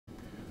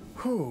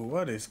Whew,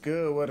 what is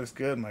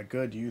good, my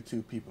good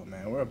YouTube people,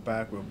 man. We're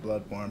back with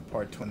Bloodborne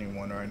Part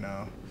 21 right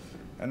now.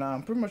 And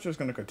I'm pretty much just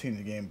going to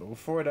continue the game. But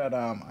before that,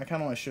 I kind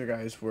of want to show you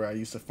guys where I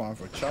used to farm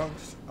for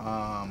chunks.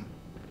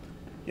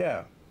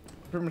 Yeah,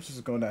 pretty much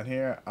just going down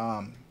here.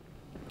 I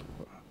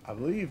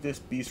believe this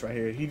beast right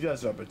here, he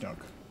does drop a junk.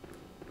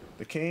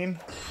 The cane.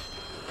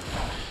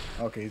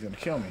 Okay, he's going to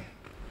kill me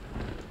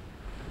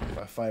if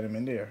I fight him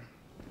in there.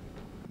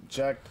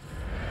 Jack,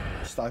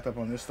 stocked up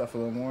on this stuff a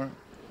little more.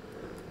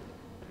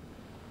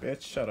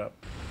 Bitch, shut up.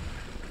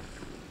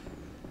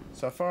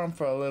 So I farmed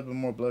for a little bit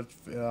more blood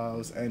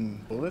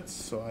and bullets,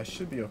 so I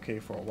should be okay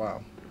for a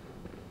while.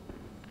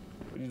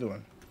 What are you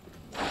doing?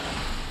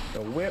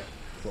 The whip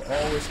will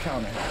always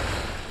counter.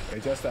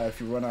 It's just that if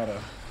you run out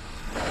of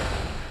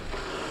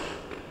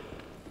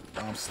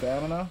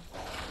stamina,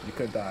 you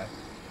could die.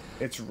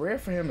 It's rare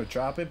for him to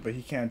drop it, but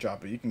he can't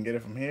drop it. You can get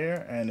it from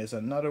here, and there's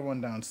another one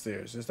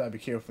downstairs. Just gotta be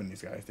careful in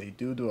these guys. They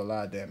do a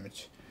lot of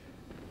damage.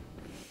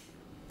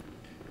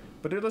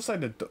 But it looks like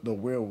the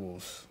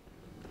werewolves.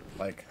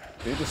 Like,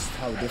 they just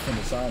have a different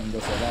design and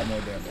does a lot more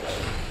damage.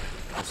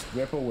 Just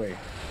whip away.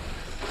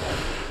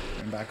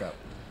 And back up.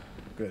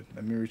 Good.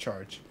 Let me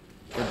recharge.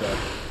 Good dead.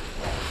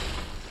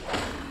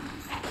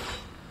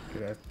 Okay,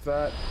 that's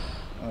that.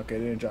 Okay,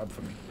 they didn't drop it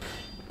for me.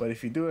 But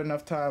if you do it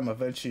enough time,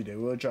 eventually they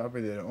will drop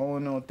it. They're the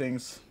only known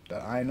things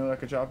that I know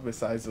that could drop it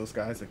besides those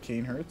guys that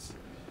cane hurts.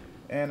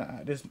 And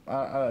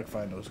I like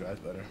finding those guys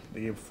better. They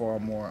give far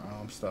more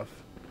stuff.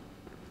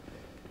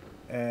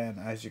 And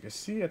as you can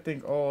see, I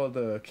think all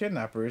the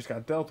kidnappers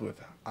got dealt with.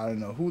 I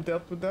don't know who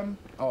dealt with them.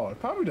 Oh,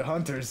 probably the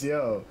hunters,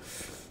 yo.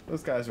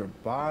 Those guys were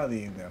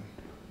bodying them.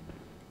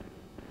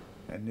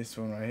 And this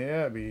one right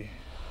here,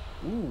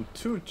 ooh,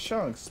 2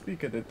 chunks.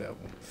 Speak of the devil.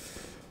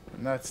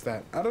 And that's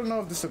that. I don't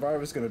know if the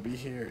survivor's gonna be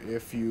here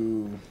if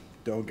you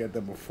don't get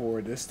them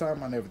before this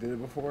time. I never did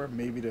it before.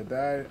 Maybe they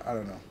died. I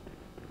don't know.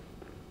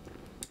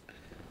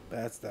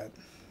 That's that.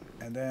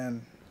 And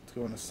then let's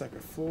go on the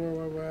second floor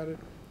while we're at it.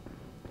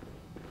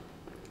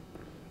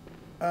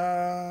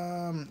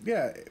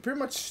 Yeah, pretty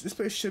much this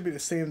place should be the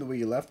same the way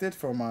you left it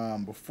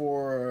from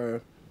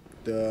before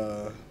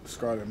the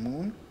Scarlet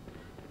Moon.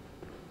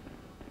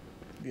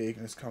 Yeah, you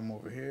can just come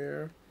over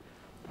here.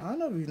 I don't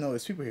know if you know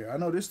there's people here. I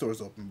know this door's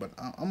open, but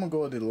I'm gonna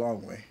go the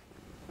long way.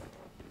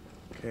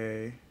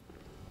 Okay.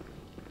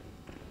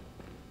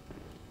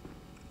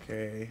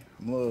 Okay,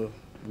 I'm a little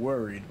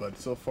worried, but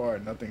so far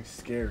nothing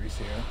scary's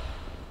here.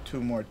 2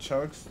 more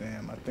chunks.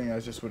 Damn, I think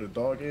that's just where the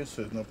dog is,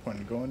 so there's no point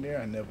in going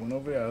there. I never went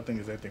over there. I don't think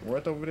there's anything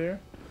worth over there.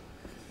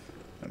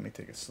 Let me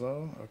take it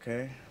slow.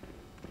 Okay.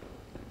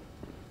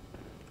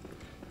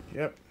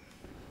 Yep.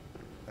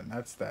 And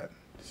that's that.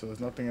 So there's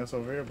nothing else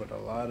over here but a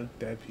lot of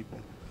dead people.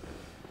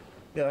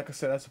 Yeah, like I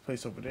said, that's a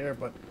place over there,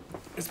 but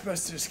it's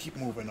best to just keep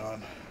moving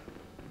on.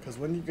 Because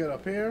when you get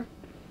up here,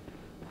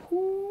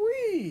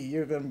 whoo-wee,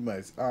 you're gonna be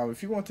nice.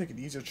 If you want to take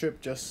an easier trip,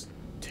 just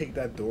take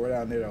that door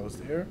down there that was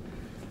there.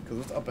 Because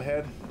what's up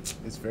ahead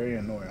is very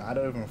annoying. I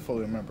don't even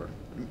fully remember.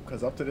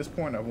 Because up to this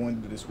point, I've only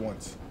did this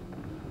once.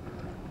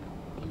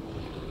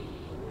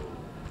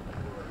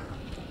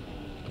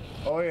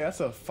 Oh yeah, that's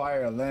a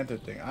fire lantern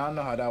thing. I don't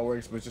know how that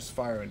works, but just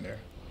fire in there.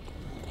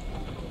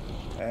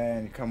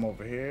 And you come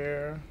over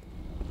here.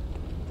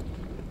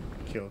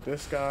 Kill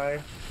this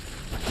guy.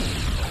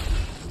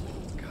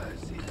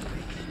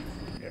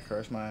 Yeah,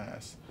 curse my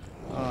ass.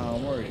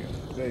 Where are you?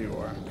 There you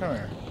are. Come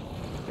here.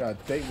 Got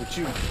a date with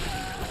you.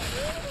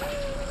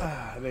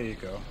 Ah, there you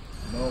go.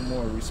 No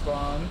more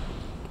respawn.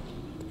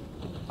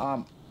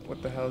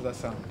 What the hell is that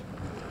sound?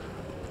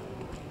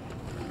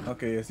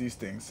 Okay, it's these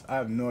things. I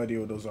have no idea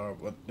what those are,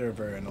 but they're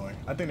very annoying.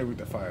 I think they're with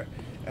the fire.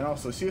 And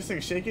also, see this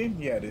thing shaking?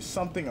 Yeah, there's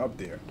something up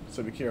there,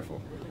 so be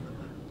careful.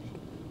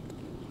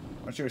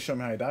 Aren't you gonna show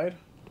me how he died?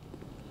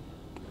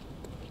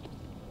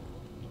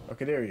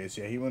 Okay, there he is.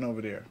 Yeah, he went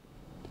over there.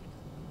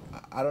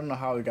 I don't know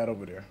how he got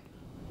over there.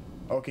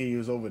 Okay, he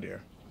was over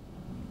there.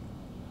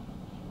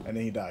 And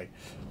then he died.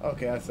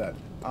 Okay, that's that.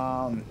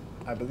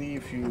 I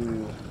believe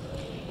you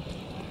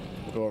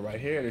go right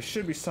here. There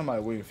should be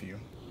somebody waiting for you.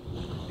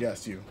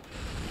 Yes, you.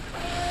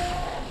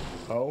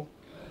 Oh.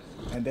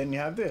 And then you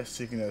have this.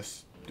 So you can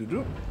just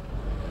do-do.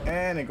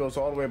 And it goes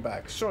all the way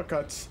back.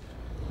 Shortcuts.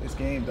 This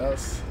game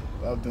does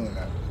love doing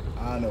that.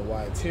 I don't know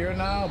why it's here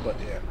now, but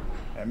yeah.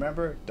 And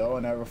remember,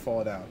 don't ever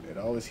fall down. It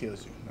always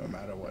heals you, no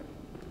matter what.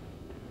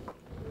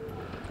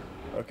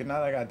 Okay,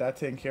 now that I got that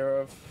taken care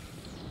of.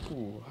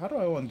 Ooh, how do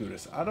I want to do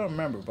this? I don't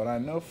remember, but I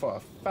know for a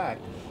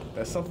fact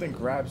that something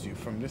grabs you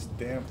from this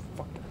damn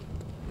fucker.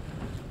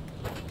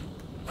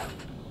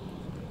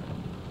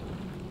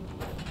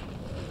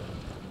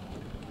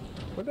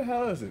 What the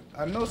hell is it?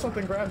 I know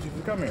something grabs you if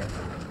you come here.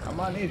 I'm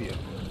not an idiot.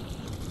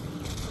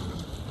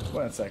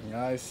 Wait a second,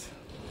 guys.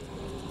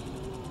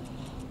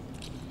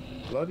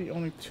 Bloody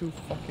only 2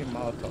 fucking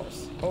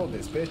Molotovs. Hold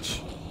this,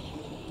 bitch.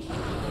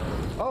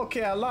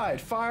 Okay, I lied.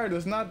 Fire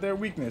is not their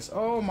weakness.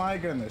 Oh my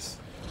goodness.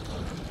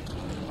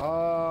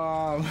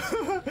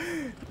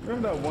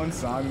 Remember that one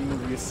zombie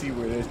movie you see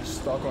where they're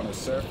stuck on the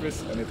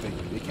surface and if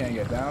they can't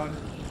get down?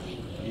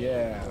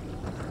 Yeah.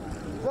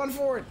 Run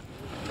for it!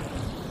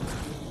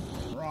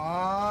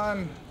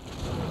 Run!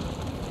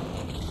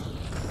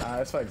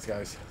 Let's fight these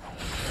guys.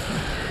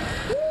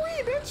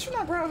 Woo-wee, bitch! You're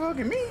not ground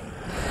hugging me!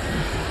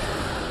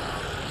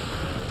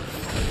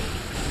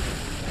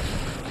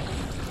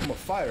 I'm a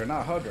fighter,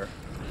 not a hugger.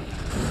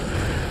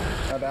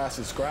 That ass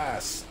is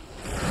grass.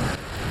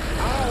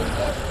 Ow,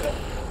 what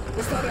the?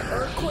 Was that an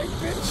earthquake,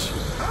 bitch?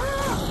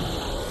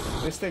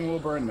 Ah! This thing will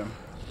burn them.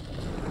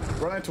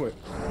 Run into it.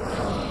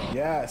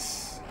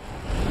 Yes.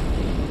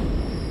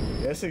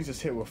 Yeah, this thing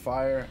just hit with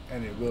fire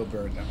and it will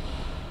burn them.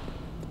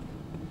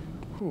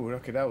 Whew,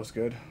 okay, that was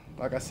good.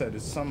 Like I said,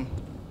 there's some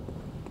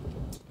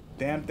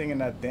damn thing in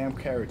that damn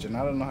carriage and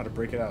I don't know how to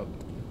break it out.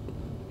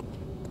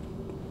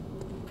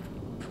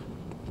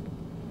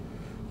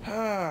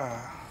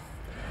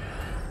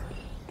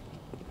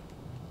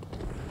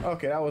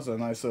 Okay, that was a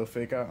nice little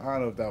fake out. I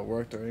don't know if that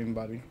worked or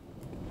anybody.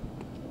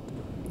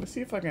 Let's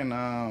see if I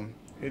can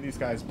hit these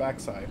guys'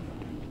 backside.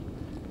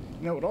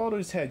 You know, with all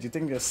those heads, you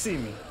think they'll see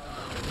me.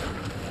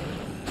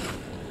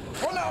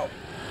 Oh no!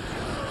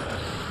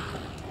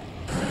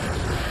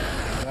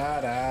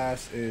 That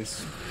ass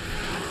is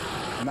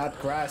not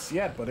grass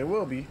yet, but it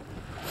will be.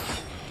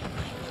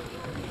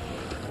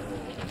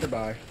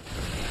 Goodbye.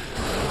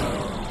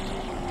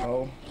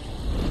 Oh.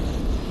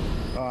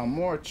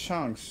 More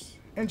chunks.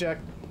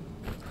 Inject.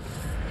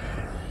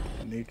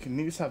 And they can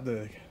at least have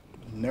the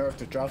nerve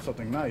to drop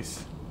something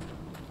nice.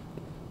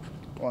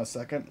 1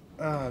 second.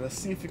 Let's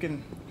see if we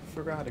can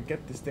figure out how to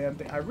get this damn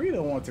thing. I really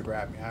don't want it to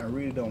grab me. I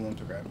really don't want it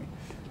to grab me.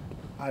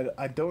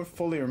 I don't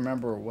fully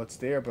remember what's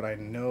there, but I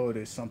know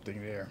there's something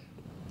there.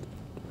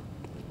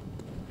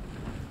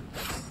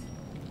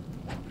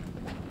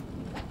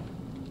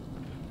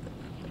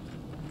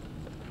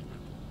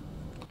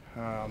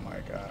 Oh my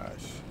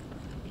gosh.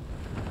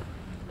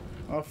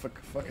 Oh,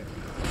 fuck it.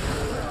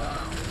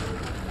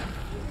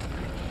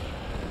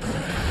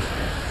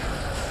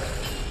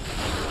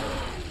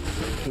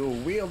 Dual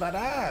wheel that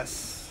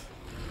ass.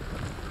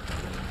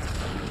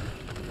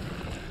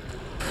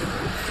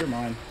 You're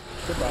mine.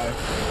 Goodbye.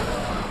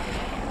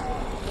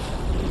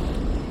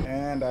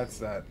 And that's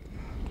that.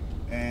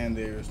 And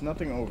there's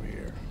nothing over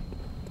here.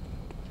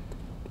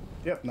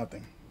 Yep,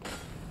 nothing.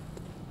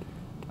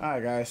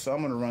 Alright guys, so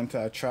I'm gonna run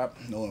to a trap,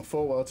 knowing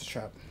full well it's a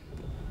trap.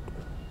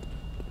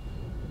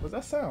 What's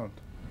that sound?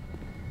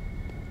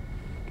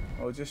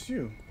 Oh, just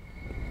you.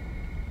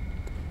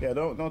 Yeah,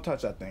 don't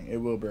touch that thing. It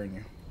will burn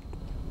you.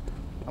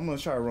 I'm gonna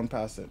try to run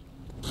past it.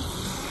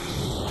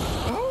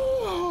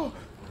 Oh!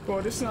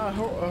 Bro, this is not a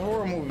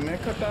horror movie, man.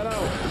 Cut that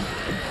out.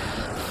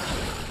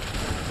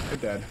 You're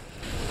dead.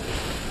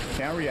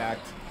 Can't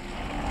react.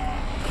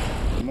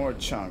 More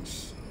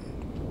chunks.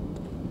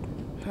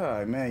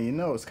 Oh, man, you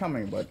know it's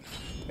coming, but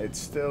it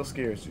still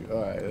scares you.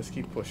 Alright, let's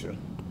keep pushing.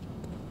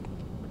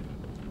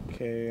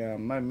 Okay,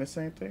 am I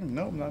missing anything?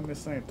 Nope, not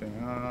missing anything.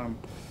 Am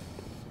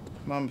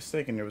I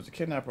mistaken? There was a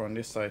kidnapper on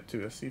this side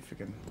too. Let's see if we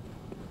can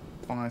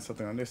find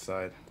something on this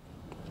side.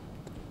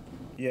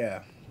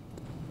 Yeah.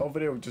 Over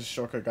there was just a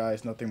shortcut,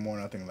 guys. Nothing more,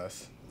 nothing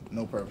less.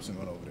 No purpose in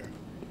going over there.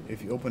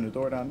 If you open the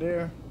door down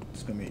there,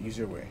 it's going to be an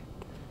easier way.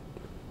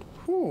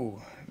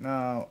 Whew.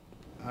 Now,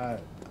 I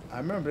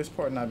remember this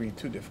part not being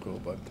too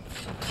difficult, but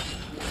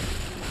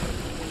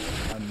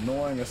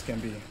annoying as can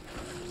be.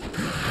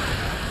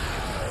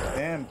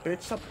 Damn,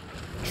 bitch, stop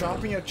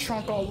dropping your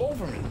trunk all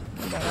over me.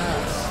 That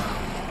ass.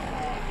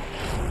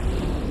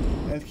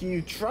 And can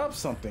you drop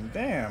something?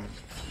 Damn.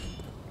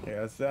 Okay,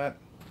 that's that.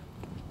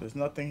 There's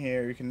nothing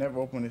here. You can never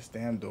open this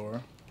damn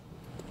door.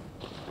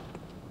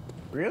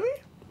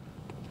 Really?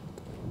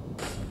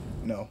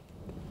 No.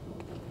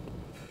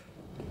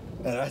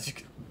 And as you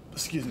can,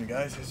 excuse me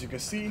guys, as you can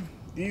see,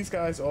 these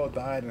guys all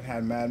died and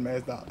had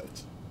madman's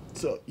knowledge.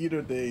 So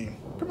either they,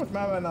 pretty much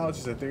madman knowledge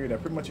is a theory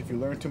that pretty much if you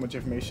learn too much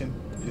information,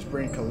 your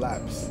brain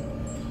collapse.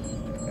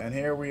 And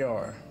here we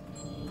are.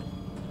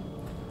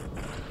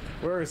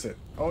 Where is it?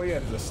 Oh yeah,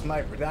 there's a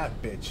sniper, that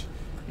bitch.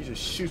 He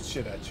just shoots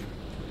shit at you.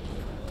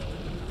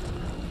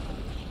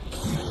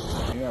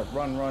 Yeah,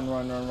 run.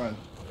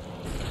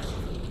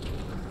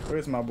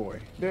 Where's my boy?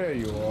 There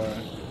you are.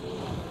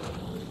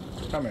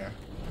 Come here.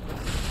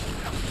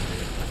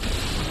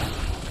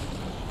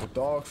 The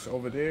dog's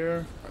over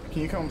there.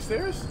 Can you come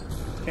upstairs?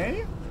 Can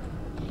you?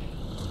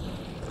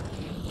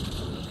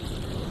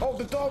 Oh,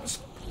 the dog's...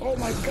 Oh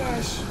my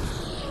gosh.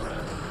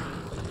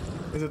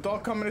 Is the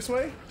dog coming this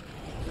way?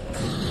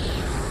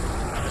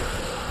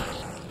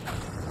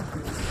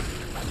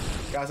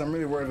 Guys, I'm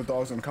really worried the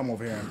dog's gonna come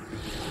over here and...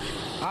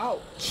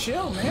 Ow,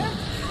 chill, man.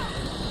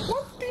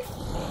 What the...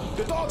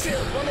 The dog's here,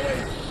 run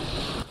away.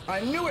 I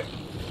knew it.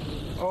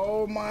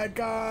 Oh my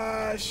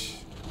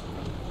gosh.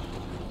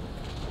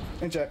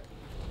 Inject.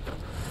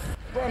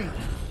 Run.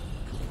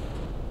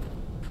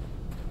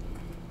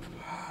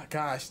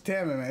 Gosh,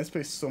 damn it, man. This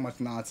place is so much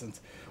nonsense.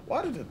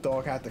 Why did the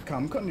dog have to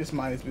come? Couldn't just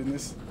mind his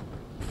business.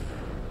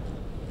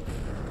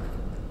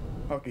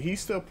 Okay, he's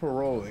still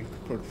patrolling.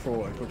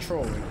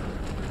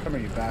 Come here,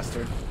 you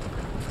bastard.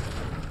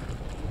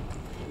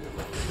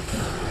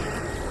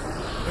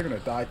 You're gonna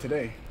die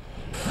today.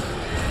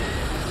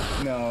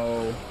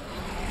 No.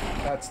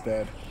 That's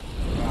dead.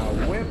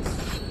 Whip.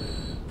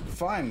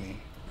 Finally.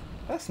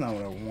 That's not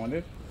what I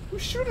wanted.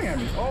 Who's shooting at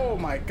me? Oh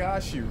my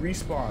gosh, she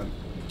respawned.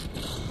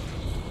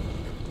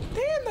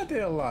 Damn, that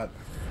did a lot.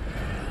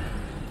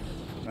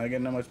 Not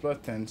getting that much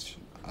blood tinge.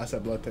 I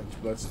said blood tinge,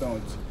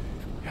 bloodstones.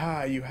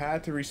 Ah, you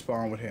had to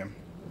respawn with him.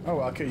 Oh,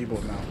 well, I'll kill you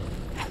both now.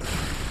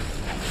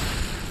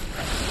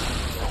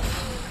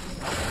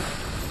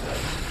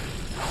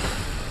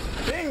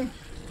 Ding!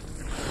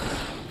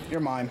 You're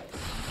mine.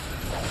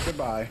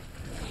 Goodbye.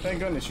 Thank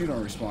goodness you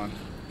don't respawn.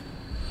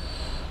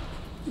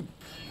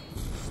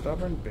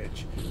 Stubborn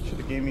bitch.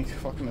 Should've gave me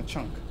fucking a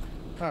chunk.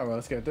 Alright, well,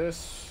 let's get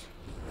this.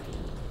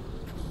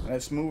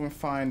 Let's move and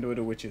find where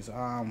the witch is.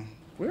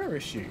 Where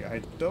is she?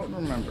 I don't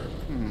remember.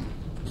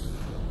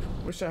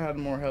 Wish I had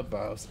more health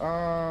vials.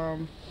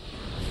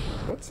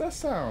 What's that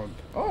sound?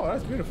 Oh,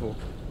 that's beautiful.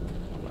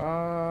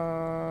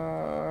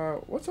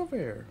 What's over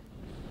here?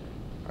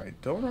 I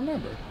don't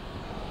remember.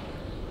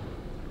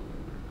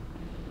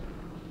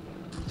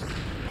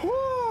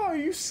 Oh, are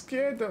you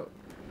scared though?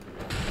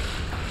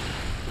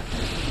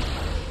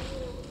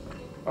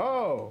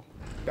 Oh,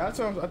 that's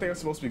what I think I'm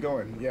supposed to be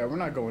going. Yeah, we're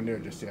not going there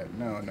just yet.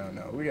 No.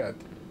 We got,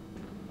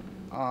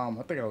 I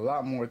think a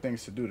lot more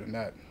things to do than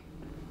that.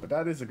 But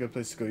that is a good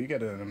place to go. You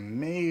get an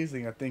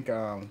amazing, I think,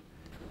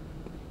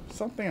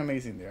 something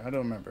amazing there. I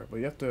don't remember, but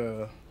you have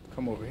to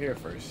come over here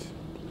first.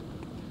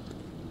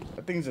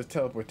 I think there's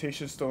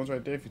teleportation stones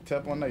right there. If you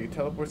tap on that, you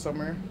teleport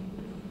somewhere.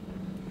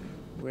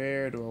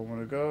 Where do I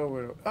want to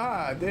go?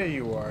 Ah, there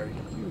you are.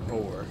 You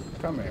whore.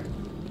 Come here.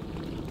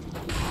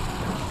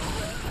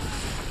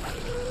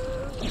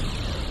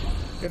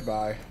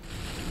 Goodbye.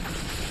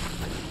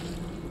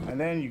 And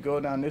then you go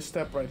down this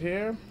step right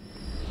here.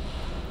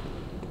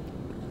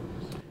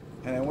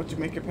 And then once you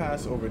make it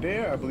past over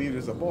there, I believe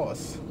there's a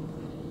boss.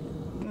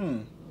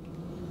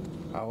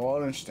 All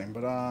interesting,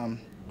 but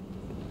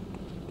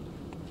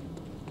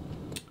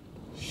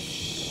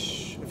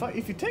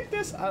if you take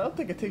this, I don't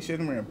think it takes you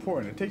anywhere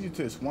important. It takes you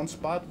to this one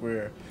spot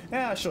where,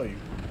 I'll show you.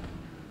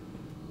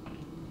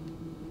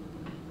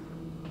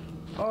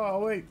 Oh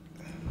wait.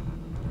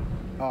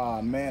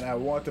 Oh man, I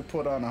want to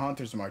put on a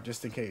hunter's mark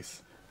just in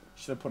case.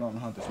 Should have put on a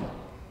hunter's mark.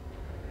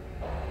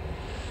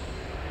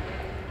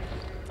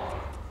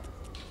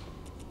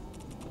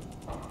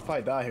 If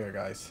I die here,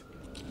 guys,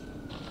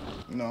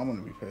 no, I'm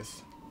gonna be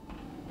pissed.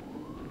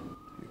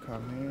 You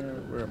come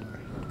here. Where am I?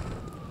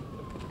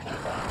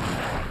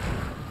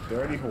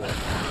 Dirty whore.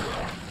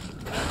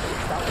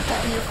 Stop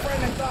attacking your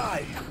friend and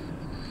die.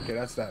 Okay,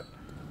 that's that.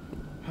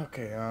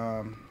 Okay,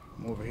 I'm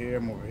over here.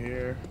 I'm over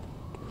here.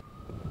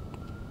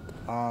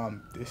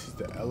 This is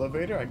the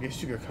elevator. I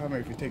guess you could come here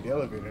if you take the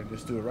elevator and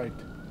just do it right.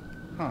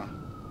 Huh.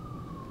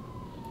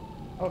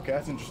 Okay,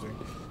 that's interesting.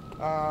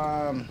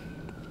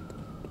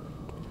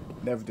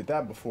 Never did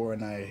that before,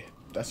 and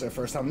that's the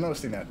first time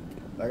noticing that.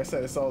 Like I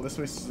said, it's all this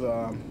was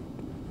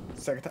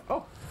second time.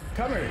 Oh,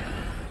 come here.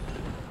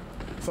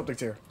 Something's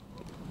here.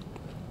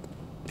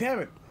 Damn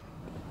it.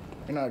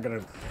 You're not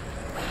gonna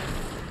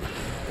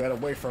get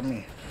away from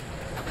me.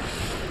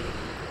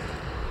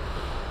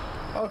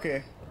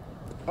 Okay.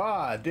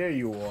 Ah, there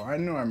you are. I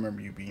knew I remember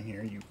you being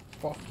here, you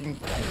fucking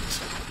bitch.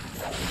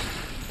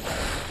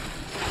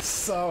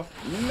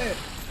 Submit.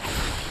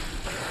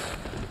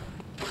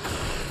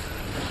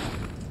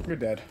 You're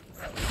dead.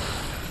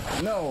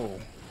 No.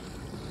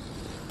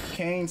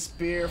 Cane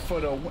spear for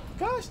the win.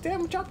 Gosh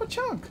damn, drop a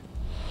chunk.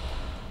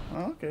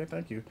 Oh, okay,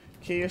 thank you.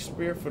 Cane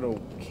spear for the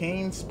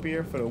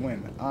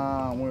win.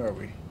 Where are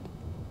we?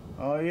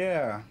 Oh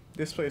yeah,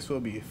 this place will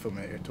be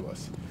familiar to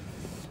us.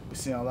 We've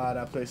seen a lot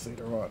of that place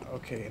later on.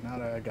 Okay, now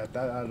that I got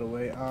that out of the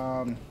way,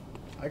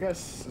 I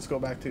guess let's go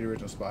back to the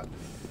original spot.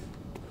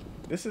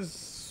 This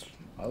is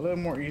a little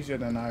more easier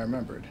than I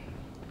remembered,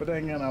 but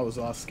then again, I was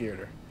all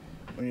scared.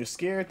 When you're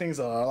scared, things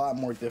are a lot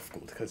more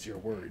difficult because you're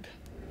worried.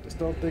 Just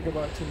don't think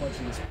about too much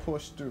and just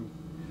push through.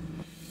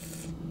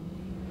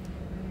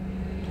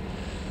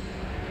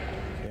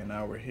 Okay,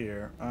 now we're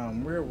here.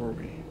 Where were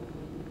we?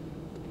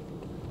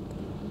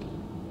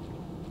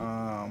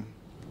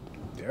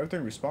 Did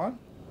everything respawn?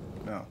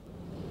 No.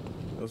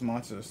 Those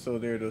monsters are still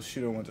there. Those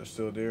shooter ones are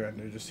still there, and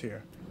they're just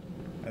here.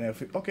 And if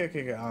we, okay.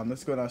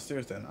 Let's go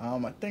downstairs then.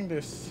 I think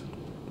this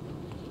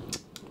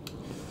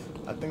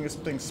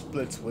thing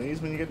splits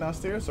ways when you get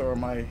downstairs, or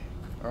am I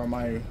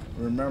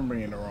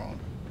remembering it wrong?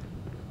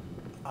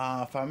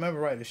 If I remember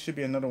right, there should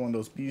be another one of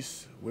those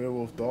beast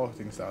werewolf dog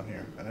things down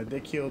here, and I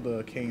did kill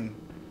the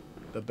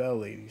bell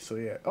lady. So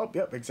yeah. Oh,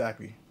 yep,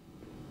 exactly.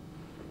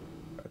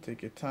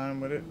 Take your time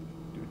with it.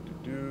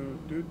 Do.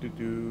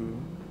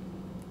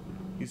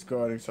 He's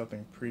guarding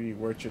something pretty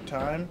worth your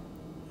time.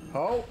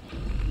 Oh!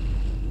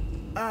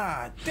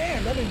 Ah,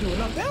 damn, that didn't do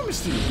enough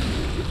damage to you.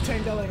 You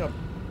tanked that like a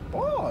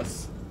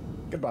boss.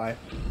 Goodbye.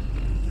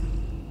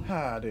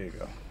 Ah, there you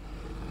go.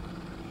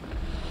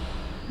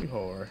 You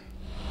whore.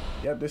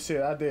 Yep, this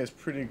here, that there is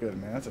pretty good,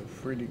 man. That's a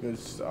pretty good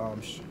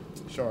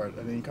shard.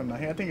 And then you come down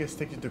here. I think it's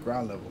taking you to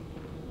ground level.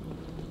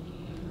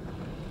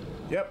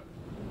 Yep.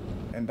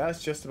 And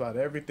that's just about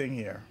everything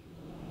here.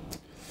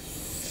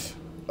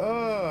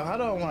 How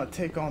do I want to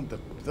take on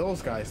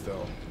those guys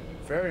though?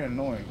 Very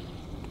annoying.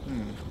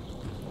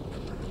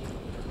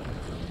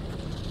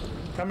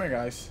 Come here,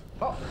 guys.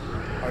 Oh,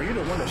 are you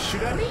the one that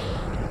shoot at me?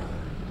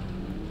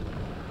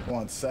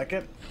 1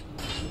 second.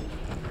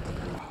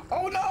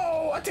 Oh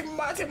no!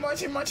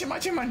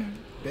 Achiman.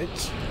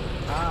 Bitch.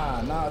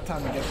 Ah, now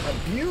time to get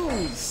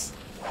abused.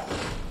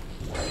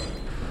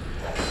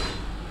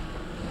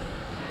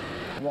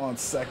 1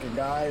 second,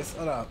 guys.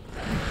 Hold up.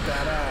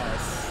 That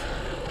ass.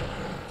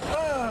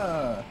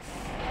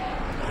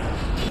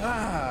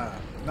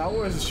 Now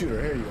where's the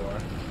shooter? Here you are.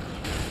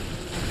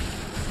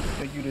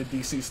 Thank you to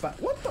DC stop.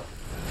 What the?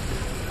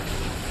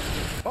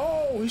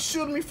 Oh, he's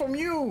shooting me from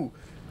you.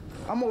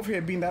 I'm over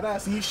here beating that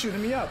ass and he's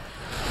shooting me up.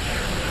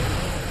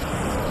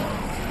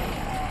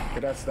 Okay,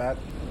 that's that.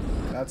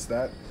 That's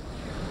that.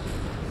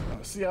 Oh,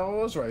 see, I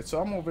was right. So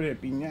I'm over here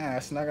beating your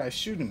ass and that guy's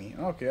shooting me.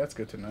 Okay, that's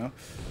good to know.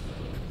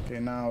 Okay,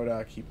 now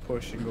I keep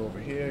pushing, go over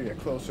here, get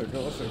closer,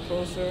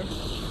 closer.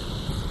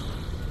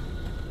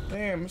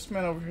 Damn, this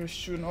man over here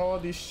shooting all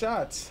these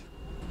shots.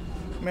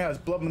 Man has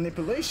blood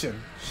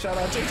manipulation. Shout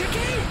out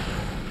JJK!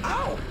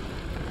 Ow!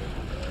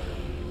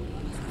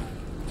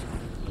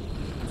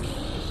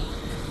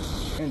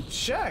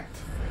 Inject!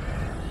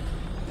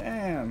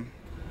 Damn.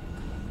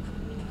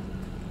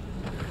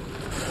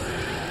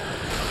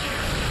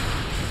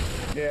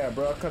 Yeah,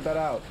 bro, cut that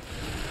out.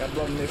 That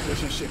blood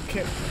manipulation shit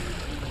kicked.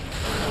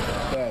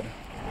 Dead.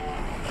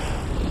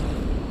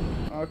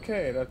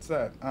 Okay, that's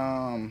that.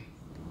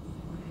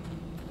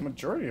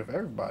 Majority of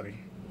everybody.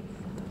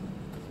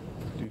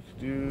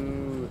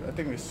 I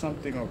think there's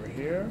something over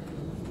here.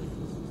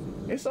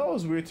 It's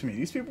always weird to me.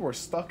 These people were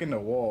stuck in the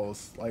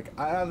walls. Like,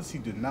 I honestly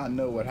do not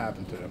know what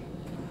happened to them.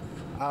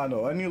 I don't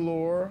know any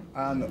lore.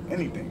 I don't know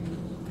anything.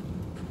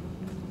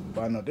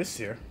 But I know this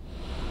here.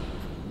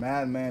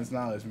 Madman's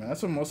knowledge, man.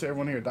 That's what most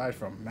everyone here died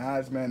from.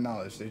 Madman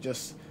knowledge.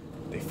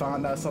 They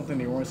found out something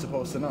they weren't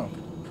supposed to know.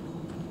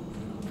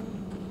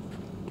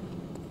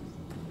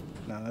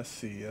 Now let's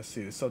see.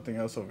 There's something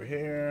else over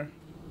here.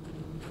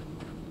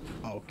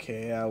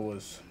 Okay, that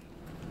was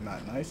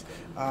not nice.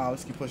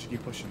 Let's keep pushing.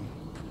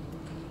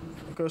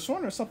 Okay, I was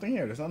wondering there's something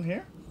here. There's nothing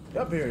here?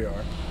 Yep, here you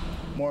are.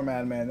 More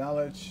madman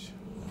knowledge.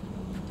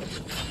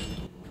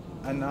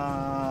 And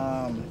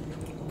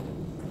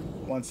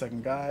 1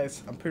 second,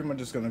 guys. I'm pretty much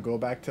just gonna go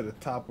back to the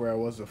top where I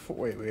was before.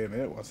 Wait a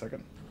minute. 1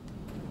 second.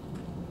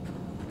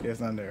 There's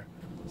none there.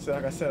 So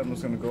like I said, I'm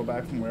just gonna go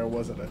back from where I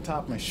was at the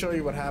top and show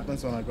you what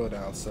happens when I go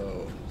down.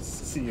 So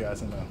see you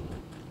guys in there.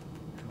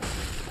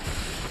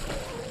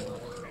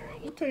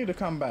 I'll tell you to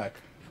come back.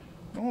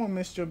 Oh,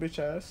 missed your bitch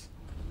ass.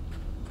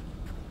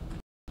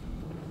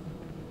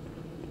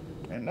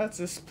 And that's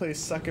this place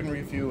second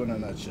review in a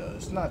nutshell.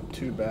 It's not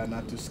too bad,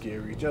 not too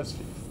scary, just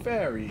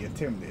very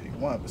intimidating,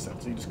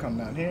 100%. So you just come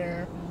down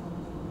here.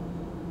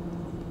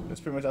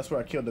 That's where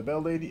I killed the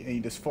bell lady, and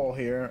you just fall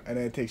here, and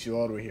then it takes you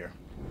all the way here.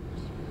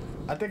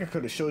 I think I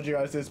could have showed you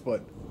guys this,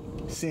 but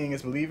seeing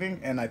is believing,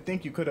 and I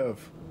think you could have.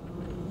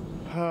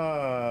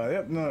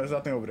 Yep, no, there's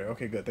nothing over there.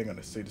 Okay, good. Thank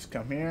goodness. So you just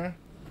come here,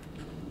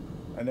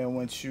 and then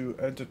once you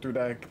enter through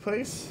that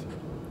place,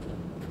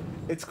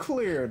 it's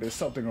clear there's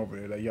something over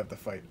there that you have to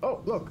fight.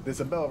 Oh, look,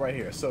 there's a bell right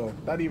here. So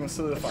that even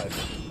solidifies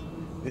it.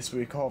 This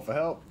we call for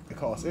help. It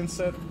calls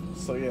inset.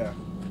 So yeah,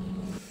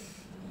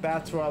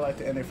 that's where I like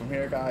to end it from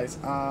here, guys.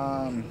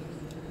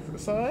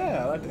 So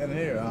yeah, I like to end it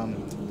here.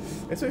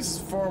 It's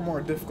far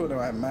more difficult than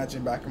I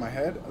imagined back in my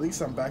head. At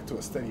least I'm back to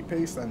a steady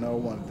pace that I know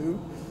what I want to do.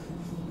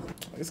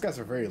 These guys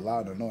are very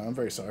loud and annoying. I'm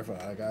very sorry for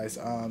that, guys.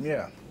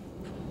 Yeah.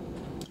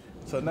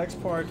 So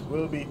next part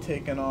will be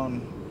taking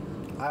on.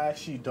 I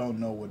actually don't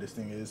know what this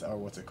thing is or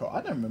what's it called.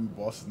 I don't remember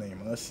the boss's name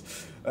unless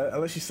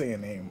you say a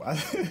name.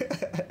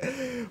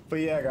 But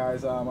yeah,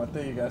 guys. I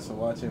thank you guys for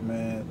watching,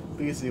 man.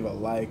 Please leave a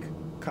like,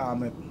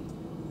 comment,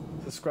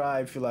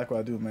 subscribe if you like what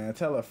I do, man.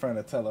 Tell a friend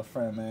to tell a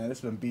friend, man.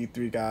 It's been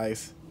B3,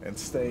 guys, and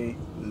stay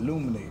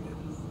illuminated.